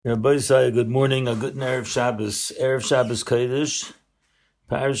Rabbi Isaiah, good morning, a good Erev Shabbos. Erev Shabbos Kodesh,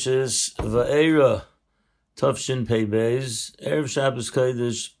 Parashas Va'era, Tavshin Pei Beis, Erev Shabbos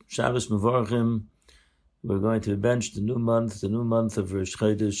Kodesh, Shabbos Mevorachim. We're going to bench the new month of Rosh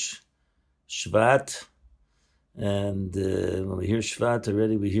Chodesh Shvat. And when we hear Shvat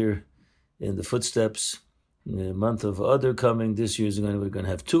already, we hear in the footsteps the month of Adar coming. This year we're going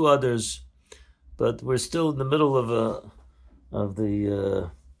to have two others, but we're still in the middle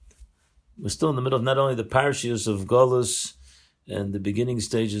we're still in the middle of not only the parashas of Golus and the beginning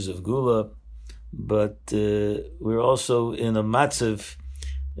stages of Gula, but we're also in a matzav,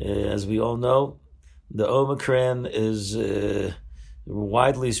 as we all know. The Omicron is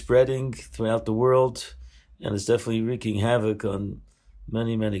widely spreading throughout the world, and it's definitely wreaking havoc on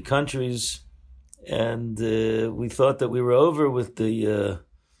many, many countries. And we thought that we were over with the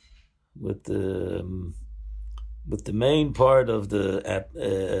main part of the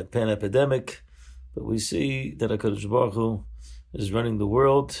pan-epidemic, but we see that HaKadosh Baruch Hu is running the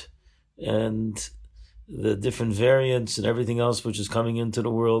world, and the different variants and everything else which is coming into the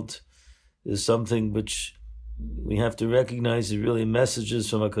world is something which we have to recognize is really messages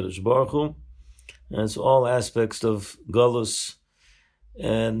from HaKadosh Baruch Hu, and it's all aspects of Golus.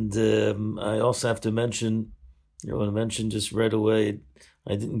 And I also have to mention, I want to mention just right away,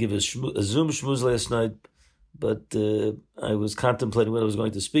 I didn't give a Zoom shmooze last night, but I was contemplating what I was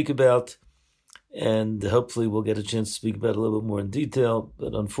going to speak about, and hopefully we'll get a chance to speak about it a little bit more in detail.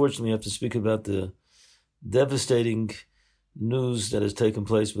 But unfortunately, I have to speak about the devastating news that has taken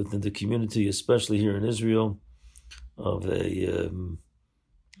place within the community, especially here in Israel, of a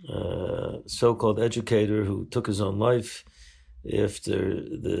so-called educator who took his own life after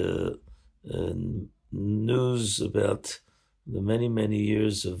the news about the many, many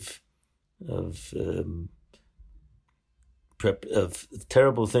years of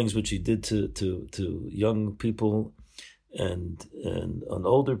terrible things which he did to young people and on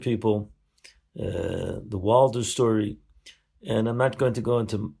older people, the Walder story. And I'm not going to go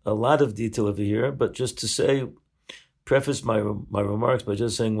into a lot of detail over here, but just to preface my remarks by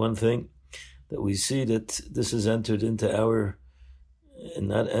just saying one thing, that we see that this has entered into our,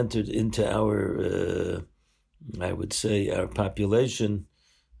 I would say, our population,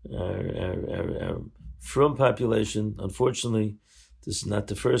 our from population. Unfortunately, this is not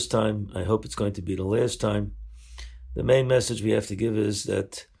the first time. I hope it's going to be the last time. The main message we have to give is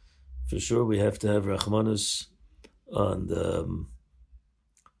that for sure we have to have Rachmanus on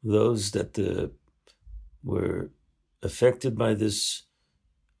those that were affected by this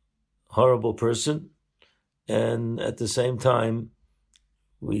horrible person. And at the same time,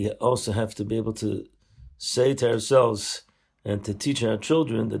 we also have to be able to say to ourselves and to teach our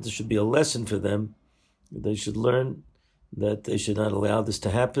children that this should be a lesson for them. They should learn that they should not allow this to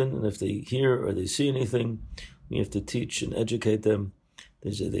happen. And if they hear or they see anything, we have to teach and educate them.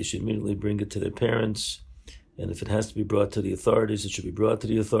 They should immediately bring it to their parents. And if it has to be brought to the authorities, it should be brought to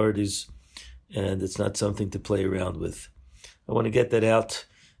the authorities. And it's not something to play around with. I want to get that out.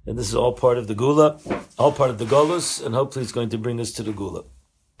 And this is all part of the Gula, all part of the Golus, and hopefully it's going to bring us to the Gula.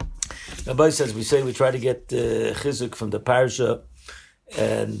 Rabbi says, we try to get chizuk from the parsha,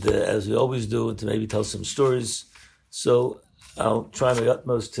 and as we always do, and to maybe tell some stories. So I'll try my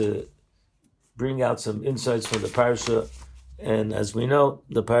utmost to bring out some insights from the parsha. And as we know,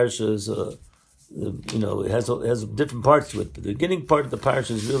 the parsha is, it has different parts to it. But the beginning part of the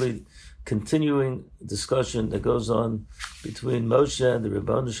parsha is really continuing discussion that goes on between Moshe and the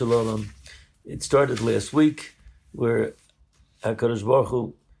Ribono Shel Olam. It started last week, where HaKadosh Baruch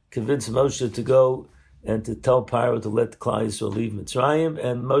Hu convinced Moshe to go and to tell Paro to let Klal Yisrael leave Mitzrayim,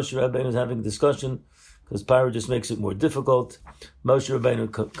 and Moshe Rabbeinu is having a discussion because Paro just makes it more difficult. Moshe Rabbeinu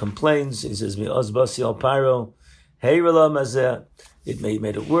complains. He says, "Mi'oz basi al Paro, hey Rala mazeh." It made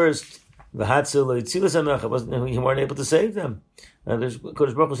it worse. V'hatzel lo yitzilas hamelech. He weren't able to save them. And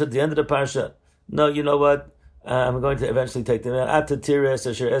Kodesh Baruch Hu said at the end of the parsha, "No, you know what? I'm going to eventually take them out. You're going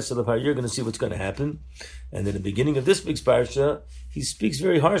to see what's going to happen." And in the beginning of this week's parsha, he speaks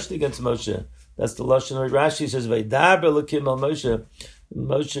very harshly against Moshe. That's the lashon. Rashi says, "Vaydaber Elokim al Moshe."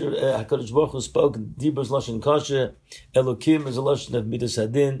 Moshe, HaKadosh Baruch Hu spoke. Dibros lashon kasher. Elokim is a lashon of midas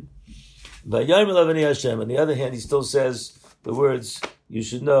hadin. Vayayim elavani Hashem. On the other hand, he still says the words. You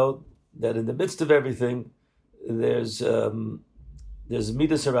should know that in the midst of everything, there's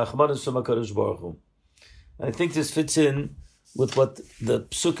midas harachmanos from HaKadosh Baruch Hu. I think this fits in with what the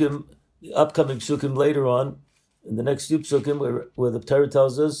psukim, the upcoming psukim later on, in the next few psukim, where the Torah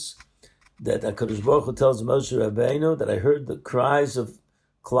tells us that HaKadosh Baruch Hu tells Moshe Rabbeinu that I heard the cries of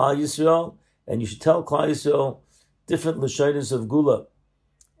Klal Yisrael, and you should tell Klal Yisrael different lashonos of Gula.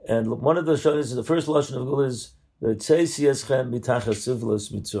 And one of the shonis, the first lashon of Gula is I'm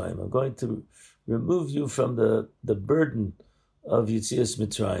going to remove you from the burden of Yitzias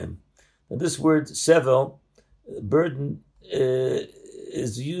Mitzrayim. And this word sevel, burden,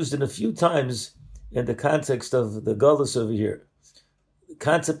 is used in a few times in the context of the Galus over here. The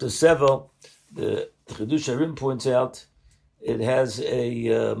concept of sevel, the Chidush Harim points out, it has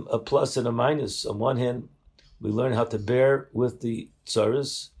a plus and a minus. On one hand, we learn how to bear with the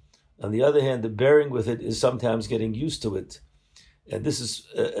tsaras. On the other hand, the bearing with it is sometimes getting used to it. And this is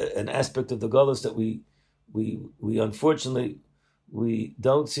an aspect of the Galus that we unfortunately, we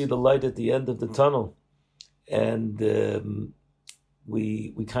don't see the light at the end of the tunnel. And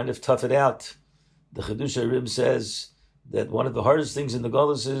we kind of tough it out. The Chidush Harim says that one of the hardest things in the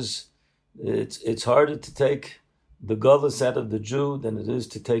Galus is it's harder to take the Galus out of the Jew than it is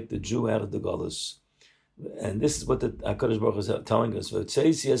to take the Jew out of the Galus. And this is what the HaKadosh Baruch Hu is telling us. I'm going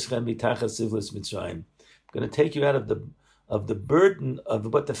to take you out of the burden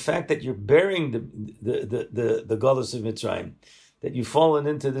of what the fact that you're bearing the Galus of Mitzrayim, that you've fallen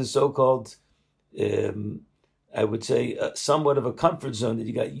into this so-called, I would say, somewhat of a comfort zone, that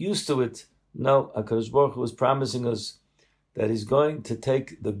you got used to it. No, HaKadosh Baruch Hu is promising us that He's going to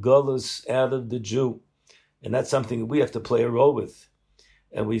take the Galus out of the Jew. And that's something we have to play a role with.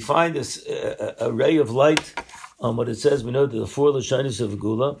 And we find this a ray of light on what it says. We know that the four Lashonos of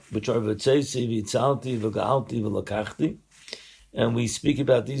Gula, which are V'tzeisi, V'tzalti, V'ga'alti, V'lakachti. And we speak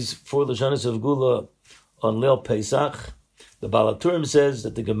about these four Lashonos of Gula on Leil Pesach. The Baal HaTurim says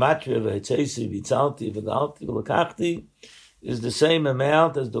that the Gematria of V'tzeisi, V'tzalti, V'ga'alti, V'lakachti is the same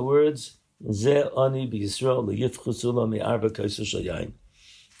amount as the words Ze Ani B'Yisrael L'Yifchusula Mi'arba Kaiser Shal Yain.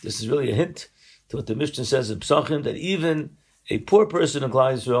 This is really a hint to what the Mishnah says in Psachim, that even a poor person in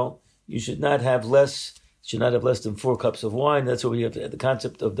Klal Yisrael, you should not have less than 4 cups of wine. That's why we have the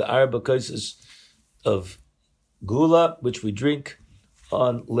concept of the arba kaises of gula, which we drink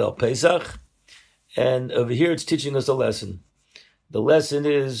on Leil Pesach. And over here it's teaching us a lesson. The lesson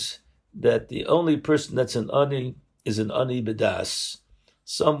is that the only person that's an ani is an ani bedas,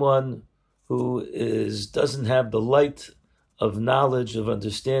 someone who doesn't have the light of knowledge, of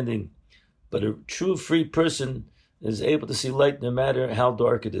understanding, but a true free person is able to see light no matter how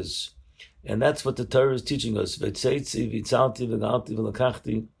dark it is. And that's what the Torah is teaching us. Is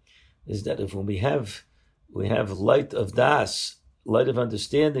that if when we have light of das, light of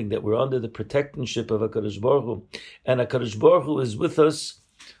understanding, that we're under the protectorship of HaKadosh Baruch Hu, and HaKadosh Baruch Hu is with us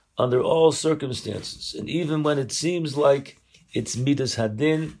under all circumstances. And even when it seems like it's Midas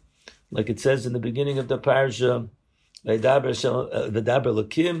Hadin, like it says in the beginning of the parasha, V'daber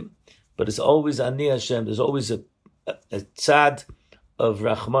Lakim, but it's always Ani Hashem, there's always a tzad of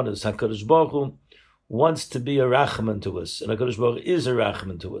Rachmanus. HaKadosh Baruch Hu wants to be a Rachman to us, and HaKadosh Baruch Hu is a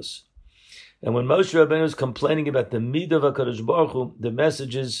Rachman to us. And when Moshe Rabbeinu is complaining about the midah of HaKadosh Baruch Hu, the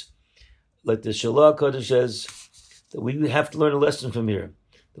message is, like the Shalah HaKadosh says, that we have to learn a lesson from here.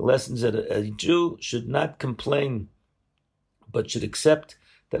 The lesson is that a Jew should not complain, but should accept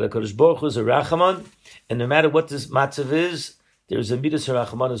that HaKadosh Baruch Hu is a Rachman, and no matter what this matzav is, there's a midas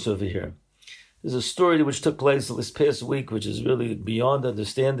Rachmanus over here. There's a story which took place this past week, which is really beyond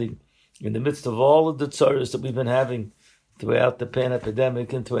understanding, in the midst of all of the tzaras that we've been having throughout the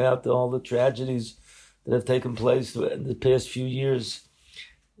pan-epidemic and throughout all the tragedies that have taken place in the past few years.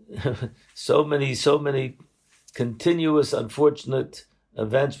 so many continuous, unfortunate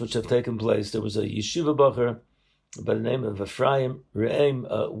events which have taken place. There was a yeshiva bacher by the name of Ephraim Re'em,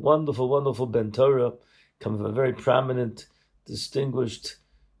 a wonderful, wonderful Ben Torah, come from a very prominent, distinguished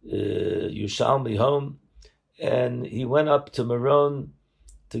Yerushalmi home, and he went up to Meron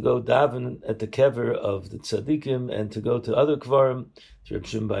to go daven at the kever of the tzaddikim and to go to other kvarim, to Reb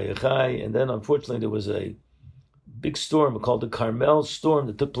Shimon Bar Yochai. And then, unfortunately, there was a big storm called the Carmel storm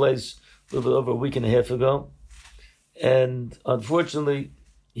that took place a little bit over a week and a half ago. And unfortunately,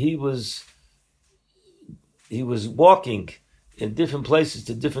 he was walking in different places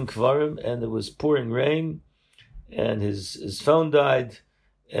to different kvarim, and it was pouring rain, and his phone died,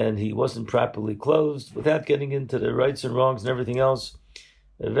 and he wasn't properly closed, without getting into the rights and wrongs and everything else.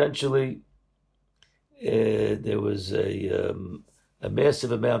 Eventually, there was a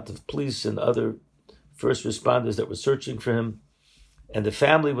massive amount of police and other first responders that were searching for him, and the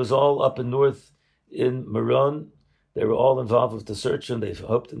family was all up in north in Meron. They were all involved with the search, and they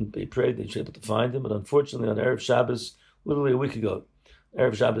hoped and they prayed they'd be able to find him. But unfortunately, on Erev Shabbos, literally a week ago,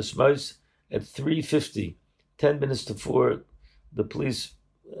 Erev Shabbos Shmos, at 3:50, 10 minutes to 4, the police,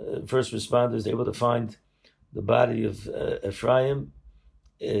 first responders, they were able to find the body of Ephraim,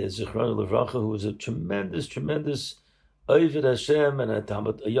 Zichrono Livracha, who was a tremendous Oived Hashem and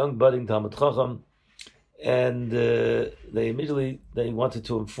a young budding Talmud Chacham, and they wanted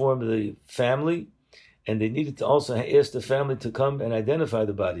to inform the family, and they needed to also ask the family to come and identify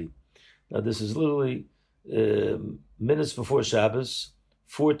the body. Now this is literally minutes before Shabbos.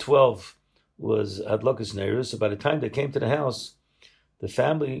 4:12 was Adlokas Neiros. So by the time they came to the house, the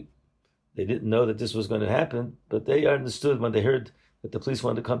family, they didn't know that this was going to happen, but they understood when they heard that the police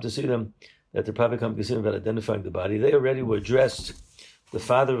wanted to come to see them, that they're probably coming to see them about identifying the body. They already were dressed. The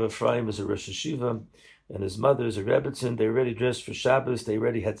father of Ephraim is a Rosh Hashiva, and his mother is a Rebbetzin. They already dressed for Shabbos. They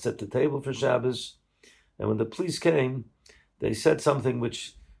already had set the table for Shabbos. And when the police came, they said something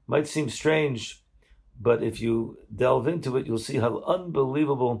which might seem strange, but if you delve into it, you'll see how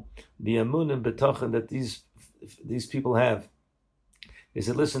unbelievable the amun and betachan that these people have. They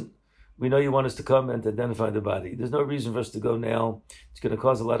said, listen, we know you want us to come and to identify the body. There's no reason for us to go now. It's going to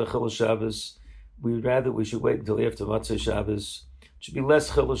cause a lot of Chilul Shabbos. We should wait until after Matzah Shabbos. It should be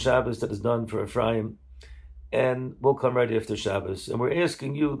less Chilul Shabbos that is done for Ephraim, and we'll come right after Shabbos. And we're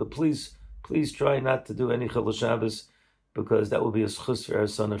asking you, please try not to do any Chilul Shabbos, because that will be a schus for our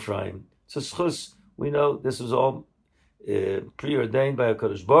son Ephraim. It's a schus. We know this was all preordained by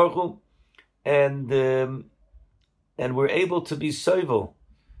HaKadosh Baruch Hu, and we're able to be sovel.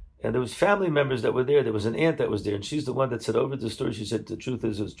 And there was family members that were there. There was an aunt that was there, and she's the one that said over the story. She said, the truth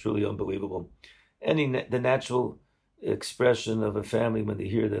is, it was truly unbelievable. The natural expression of a family when they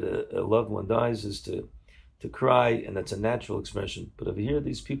hear that a loved one dies is to cry, and that's a natural expression. But over here,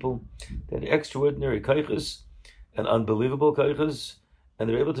 these people, they had extraordinary kaiches and unbelievable kaiches, and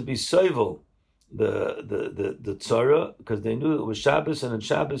they're able to be sovel the tzara, because they knew it was Shabbos, and on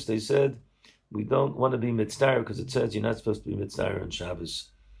Shabbos they said, we don't want to be mitzvah, because it says you're not supposed to be mitzvah on Shabbos.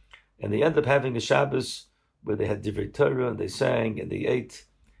 And they end up having a Shabbos where they had divrei Torah, and they sang, and they ate,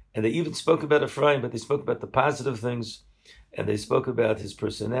 and they even spoke about Ephraim, but they spoke about the positive things, and they spoke about his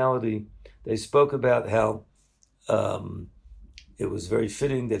personality. They spoke about how it was very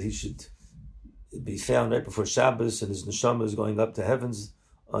fitting that he should be found right before Shabbos, and his neshama is going up to heavens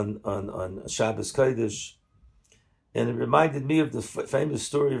on Shabbos Kodesh. And it reminded me of the famous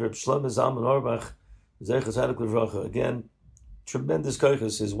story of Reb Shlomo Zalman Auerbach, Zecher Tzaddik Livracha. Again, tremendous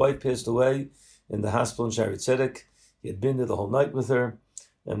koiches. His wife passed away in the hospital in Shaarei Tzedek. He had been there the whole night with her,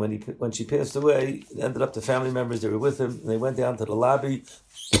 and when she passed away, it ended up the family members, they were with him, and they went down to the lobby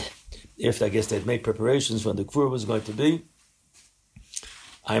after, I guess, they'd made preparations for when the Kfur was going to be.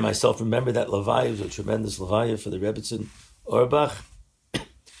 I myself remember that Levaya was a tremendous Levaya for the Rebbetzin Auerbach.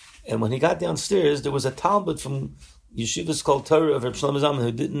 And when he got downstairs, there was a Talmud from Yeshivas Kol Torah of Reb Shlomo Zalman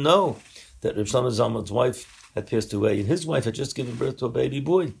who didn't know that Reb Shlomo Zalman's wife had passed away, and his wife had just given birth to a baby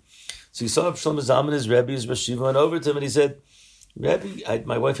boy. So he saw Reb Shlomo Zalman, his Rebbe, his Rosh Yeshiva, went over to him and he said, Rebbe,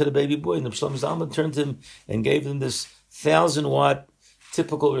 my wife had a baby boy. And Reb Shlomo Zalman turned to him and gave him this 1,000-watt,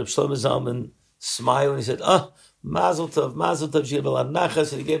 typical Reb Shlomo Zalman smile, and he said, Mazel Tov, she gave a lot of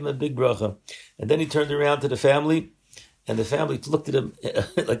nachas, and he gave him a big bracha. And then he turned around to the family, and the family looked at him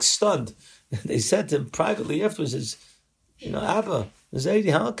like stunned. And they said to him privately afterwards, Abba,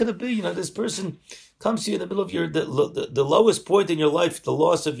 Zaidi, how can it be? This person comes to you in the middle of the lowest point in your life, the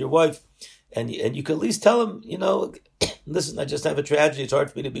loss of your wife, and you can at least tell him, listen, I just have a tragedy. It's hard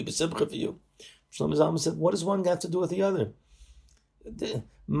for me to be besimcha for you. Shlomo Zalman said, what does one have to do with the other?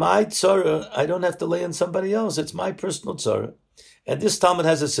 My tzara, I don't have to lay on somebody else. It's my personal tzara. And this Talmud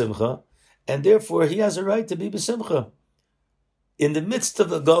has a simcha, and therefore he has a right to be besimcha. In the midst of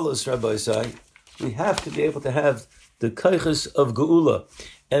the galus, Rabbi Isai, we have to be able to have the kaiches of geula.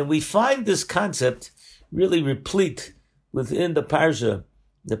 And we find this concept really replete within the parsha.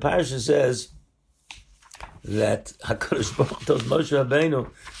 The parsha says that HaKadosh Baruch Hu tells Moshe Rabbeinu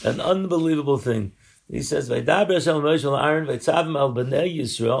an unbelievable thing. He says, "Vaydaber Hashem Moshe Aaron vaytzavim al bnei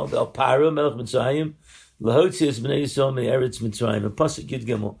Yisrael al Paro melech Mitzrayim lahotzias bnei Yisrael me'eretz Mitzrayim." And pasuk Yud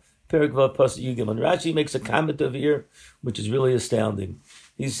Gimel, Perek Vav pasuk Yud Gimel. And Rashi makes a comment over here, which is really astounding.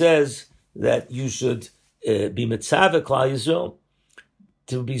 He says that you should be mitzaveh Klal Yisrael,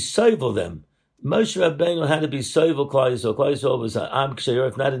 to be sovel them. Moshe Rabbeinu had to be sovel Klal Yisrael. Klal Yisrael was Am Ksheir,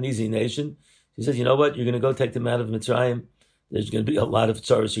 if not an easy nation. He says, you know what? You're going to go take them out of Mitzrayim. There's going to be a lot of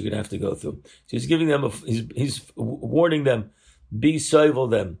tzaras you're going to have to go through. So he's giving them, he's warning them, be sovel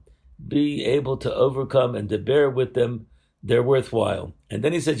them, be able to overcome and to bear with them. They're worthwhile. And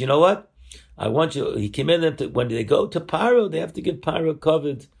then he says, you know what? I want you. He came in them to, when they go to Paro, they have to give Paro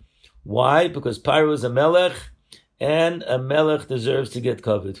covered. Why? Because Paro is a melech, and a melech deserves to get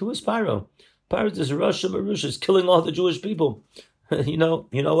covered. Who is Paro? Paro is Rosh Marusha, is killing all the Jewish people. You know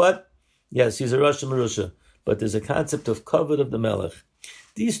what? Yes, he's a Rosh Marusha, but there's a concept of covered of the melech.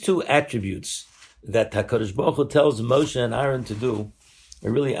 These two attributes, that HaKadosh Baruch Hu tells Moshe and Aaron to do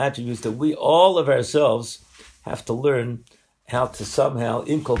are really attributes that we all of ourselves have to learn how to somehow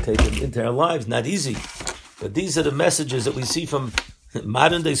inculcate them into our lives. Not easy, but these are the messages that we see from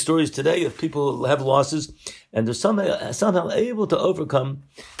modern day stories today of people who have losses, and they're somehow able to overcome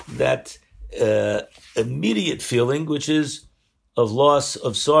that immediate feeling, which is of loss,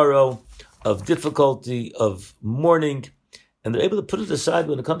 of sorrow, of difficulty, of mourning, and they're able to put it aside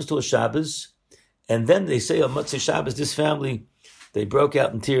when it comes to a Shabbos. And then they say on Motzei Shabbos, this family, they broke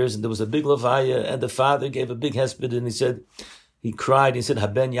out in tears, and there was a big levaya, and the father gave a big hesped, and he cried, he said,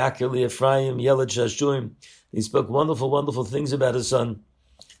 Haben Yakir li Ephraim, Yelad Shashuim. He spoke wonderful, wonderful things about his son.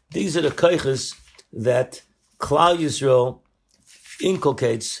 These are the koiches that Klal Yisrael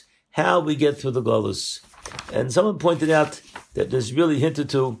inculcates how we get through the Golus. And someone pointed out that there's really hinted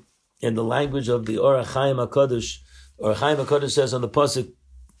to in the language of the Orach Chaim HaKadosh. Orach Chaim HaKadosh says on the Pasuk,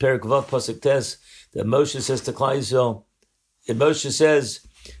 Perek Vav Pasuk Tes, that Moshe says to Klal Yisrael, and Moshe says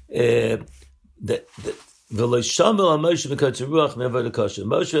that Moshe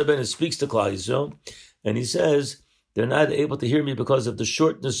Rabbeinu speaks to Klal Yisrael, and he says they're not able to hear me because of the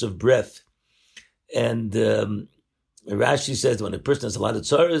shortness of breath. And Rashi says when a person has a lot of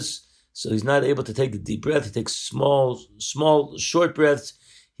tzaras, so he's not able to take a deep breath. He takes small, short breaths.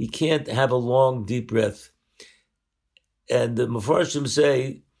 He can't have a long, deep breath. And the Mefarshim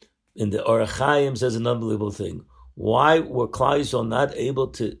say, in the Orach Chaim says an unbelievable thing. Why were Klal Yisrael not able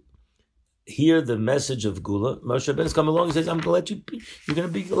to hear the message of Gula? Moshe Rabbeinu's come along and says, I'm going to let you, you're going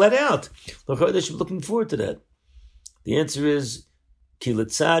to be let out. They should be looking forward to that. The answer is,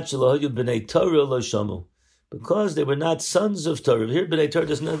 because they were not sons of Torah. Here, B'nai Torah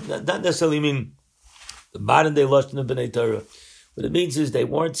does not necessarily mean the modern day lashon of B'nai Torah. What it means is they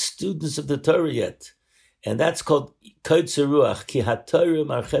weren't students of the Torah yet. And that's called Kaitzer Ruach, Ki HaTorah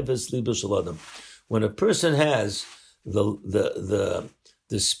Marcheves Libo Shel Adam. When a person has the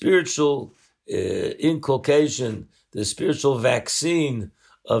spiritual inculcation, the spiritual vaccine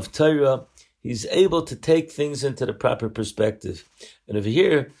of Torah, he's able to take things into the proper perspective. And over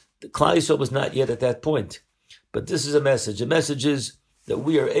here, the Klal Yisrael was not yet at that point. But this is a message. The message is that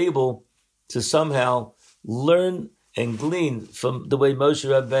we are able to somehow learn and glean from the way Moshe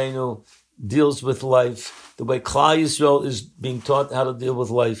Rabbeinu deals with life, the way Klal Yisrael is being taught how to deal with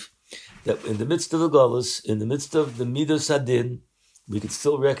life, that in the midst of the Golus, in the midst of the Midas Hadin, we can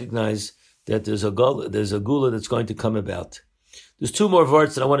still recognize that there's a Gula that's going to come about. There's two more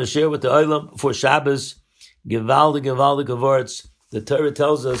words that I want to share with the Olam for Shabbos. Givaldik words. The Torah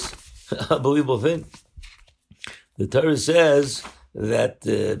tells us an unbelievable thing. The Torah says that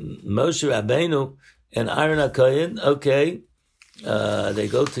Moshe Rabbeinu and Aaron HaKohen, they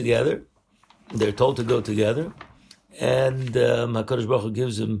go together. They're told to go together, and HaKadosh Baruch Hu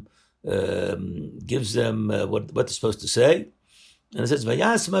gives them what they're supposed to say. And it says,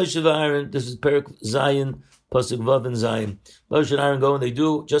 Vayas Moshe v'Aaron, this is Perek Zayin, Pasuk Vav and Zayin. Moshe and Aaron go and they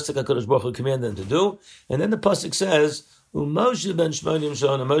do just like HaKadosh Baruch Hu commanded them to do. And then the Pasuk says, Moshe ben Shmonim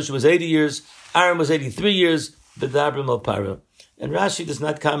Shana, Moshe was 80 years, Aaron was 83 years, B'dabrim al Para. And Rashi does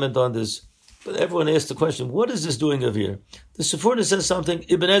not comment on this, but everyone asks the question, what is this doing over here? The Sephorah says something,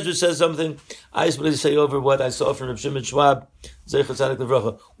 Ibn Ezra says something, I just want to say over what I saw from Reb Shimon Schwab, Zecher Tzadik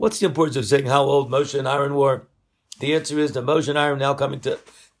Levracha. What's the importance of saying how old Moshe and Aaron were? The answer is that Moshe and Aaron now coming to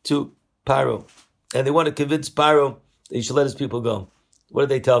Paro, and they want to convince Paro that he should let his people go. What do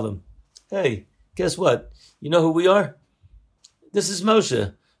they tell them? Hey, guess what? You know who we are? This is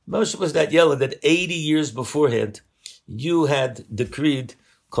Moshe. Moshe was that yellow that 80 years beforehand you had decreed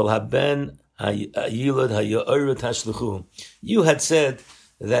Kol haben hayilad hayoret hashluchu. You had said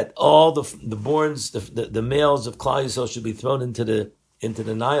that all the borns, the males of Klal Yisrael should be thrown into the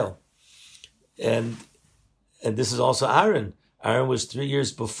Nile, and this is also Aaron. Aaron was 3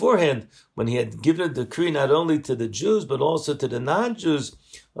 years beforehand when he had given a decree not only to the Jews but also to the non-Jews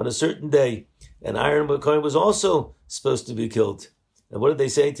on a certain day. And Aaron was also supposed to be killed. And what did they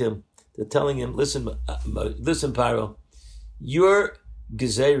say to him? They're telling him, listen, Paro, your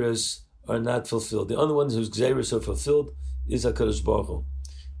gezeros are not fulfilled. The only ones whose gezeros are fulfilled is HaKadosh Baruch Hu.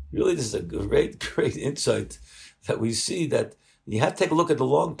 Really, this is a great, great insight that we see that you have to take a look at the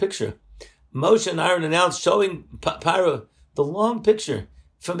long picture. Moshe and Aaron announced, showing Paro the long picture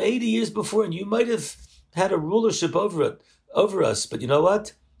from 80 years before, and you might have had a rulership over us, but you know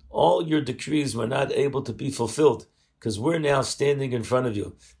what? All your decrees were not able to be fulfilled because we're now standing in front of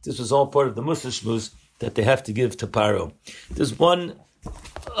you. This was all part of the Musar Shmuz that they have to give to Paro. There's one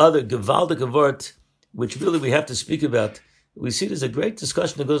other Gevaldik Avort which really we have to speak about. We see there's a great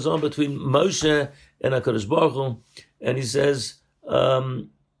discussion that goes on between Moshe and HaKadosh Baruch Hu, and he says,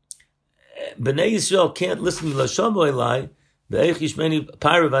 Bnei Yisrael can't listen to Lashomo Elai. Klal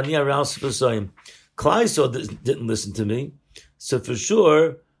Yisrael didn't listen to me, so for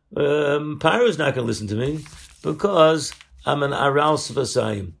sure, Paro is not going to listen to me because I'm an Aral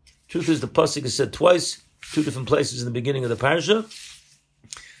Svasayim. Truth is, the pasuk is said twice, two different places in the beginning of the parasha.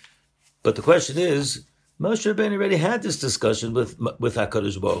 But the question is, Moshe Rabbeinu already had this discussion with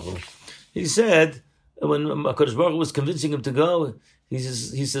HaKadosh Baruch Hu. He said, when HaKadosh Baruch Hu was convincing him to go, he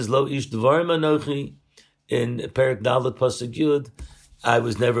says, Lo ish dvarim anochi, in Perek Dalet Pasuk Yud, I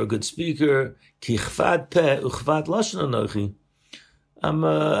was never a good speaker. Ki chvad peh uchvad lashon anochi.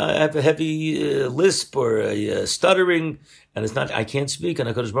 I have a heavy lisp or a stuttering, and it's not. I can't speak. And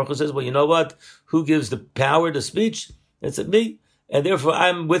HaKadosh Baruch Hu says, "Well, you know what? Who gives the power to speech? It's me, and therefore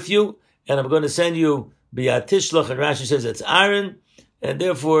I'm with you, and I'm going to send you biyat tishlach." And Rashi says it's Aaron, and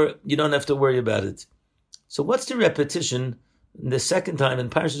therefore you don't have to worry about it. So, what's the repetition? The second time in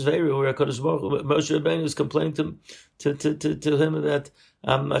Parshas Vayera, where HaKadosh Baruch Hu, Moshe Rabbeinu was complaining to him about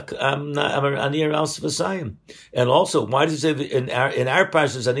I'm an Ani Aral Sefasayim. And also, why does he say in our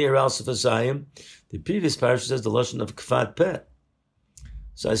Parshas Ani Aral Sefasayim? The previous Parshas says the lashon of Kfat Peh.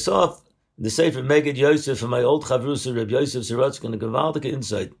 So I saw the Sefer Megid Yosef from my old Chavrusa Reb Yosef Sorotzkin, a gewaltige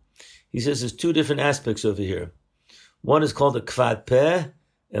insight. He says there's two different aspects over here. One is called a Kfat Peh,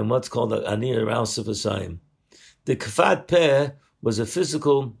 and what's called a Ani Aral Sefasayim. The Kfat Peh was a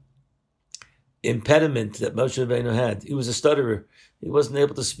physical impediment that Moshe Rabbeinu had. He was a stutterer. He wasn't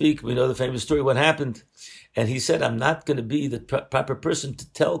able to speak. We know the famous story, what happened. And he said, I'm not going to be the proper person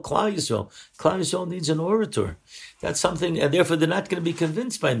to tell Klal Yisrael. Klal Yisrael needs an orator. That's something, and therefore they're not going to be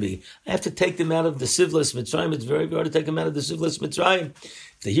convinced by me. I have to take them out of the Sivlas Mitzrayim. It's very hard to take them out of the Sivlas Mitzrayim.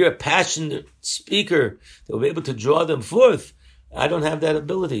 If they hear a passionate speaker, they'll be able to draw them forth. I don't have that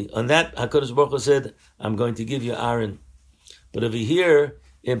ability. On that, HaKadosh Baruch Hu said, I'm going to give you Aaron. But over here,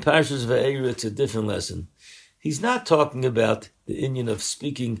 in Parshas Vayera, it's a different lesson. He's not talking about the inyan of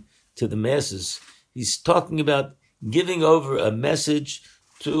speaking to the masses. He's talking about giving over a message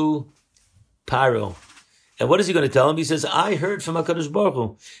to Paro. And what is he going to tell him? He says, I heard from HaKadosh Baruch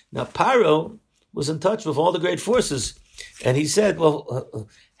Hu. Now, Paro was in touch with all the great forces. And he said, well,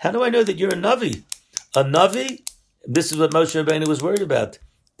 how do I know that you're a Navi? A Navi? This is what Moshe Rabbeinu was worried about.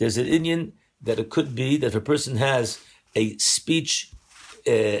 There's an inyan that it could be that if a person has a speech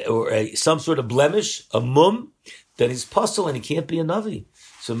or some sort of blemish, a mum, then he's puzzled and he can't be a Navi.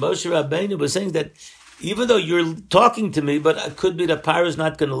 So Moshe Rabbeinu was saying that even though you're talking to me, but it could be that Paro is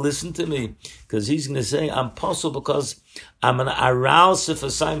not going to listen to me because he's going to say, I'm puzzled because I'm an Aral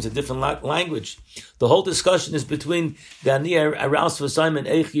Sefasayim, it's a different language. The whole discussion is between the Ani Aral Sefasayim and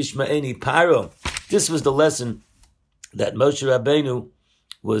Eich Yishma'eni Paro. This was the lesson that Moshe Rabbeinu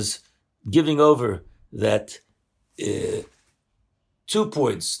was giving over, that 2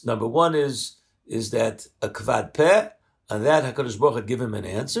 points. Number one is that a Kvad Peh, and that HaKadosh Baruch Hu had given him an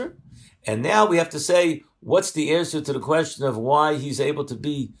answer. And now we have to say, what's the answer to the question of why he's able to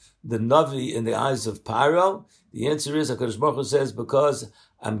be the Navi in the eyes of Paro? The answer is, HaKadosh Baruch Hu says, because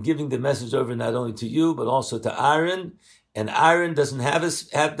I'm giving the message over not only to you, but also to Aaron. And Aaron doesn't have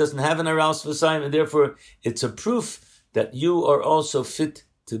an Aral Sefasayim, and therefore it's a proof that you are also fit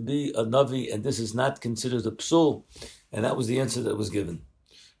to be a Navi, and this is not considered a psul. And that was the answer that was given.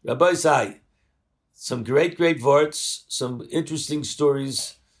 Rabbi Sai, some great words, some interesting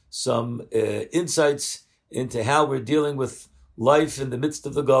stories, some insights into how we're dealing with life in the midst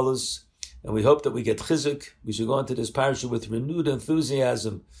of the Galus. And we hope that we get chizuk. We should go into this parasha with renewed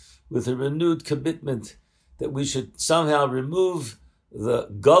enthusiasm, with a renewed commitment that we should somehow remove the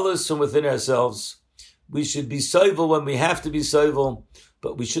Galus from within ourselves. We should be soivel when we have to be soivel,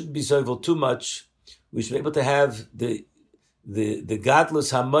 but we shouldn't be soivel too much. We should be able to have the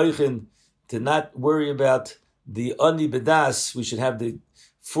gadlus hamoichin, to not worry about the ani bedas. We should have the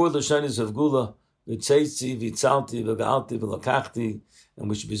 4 lashonos of gula, v'tzeitzi, v'tzalti, v'ga'alti, v'lakachti, and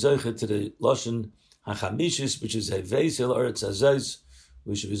we should be zocher to the lashon hachamishis, which is heveis el eretz hazos.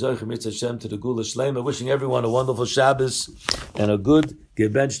 We should be zocher mitzvah Hashem to the gula shlema. Wishing everyone a wonderful Shabbos and a good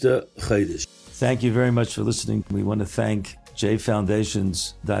gebenchte chodesh. Thank you very much for listening. We want to thank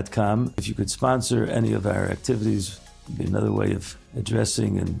jfoundations.com. If you could sponsor any of our activities, it'd be another way of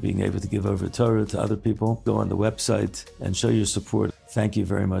addressing and being able to give over Torah to other people. Go on the website and show your support. Thank you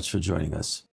very much for joining us.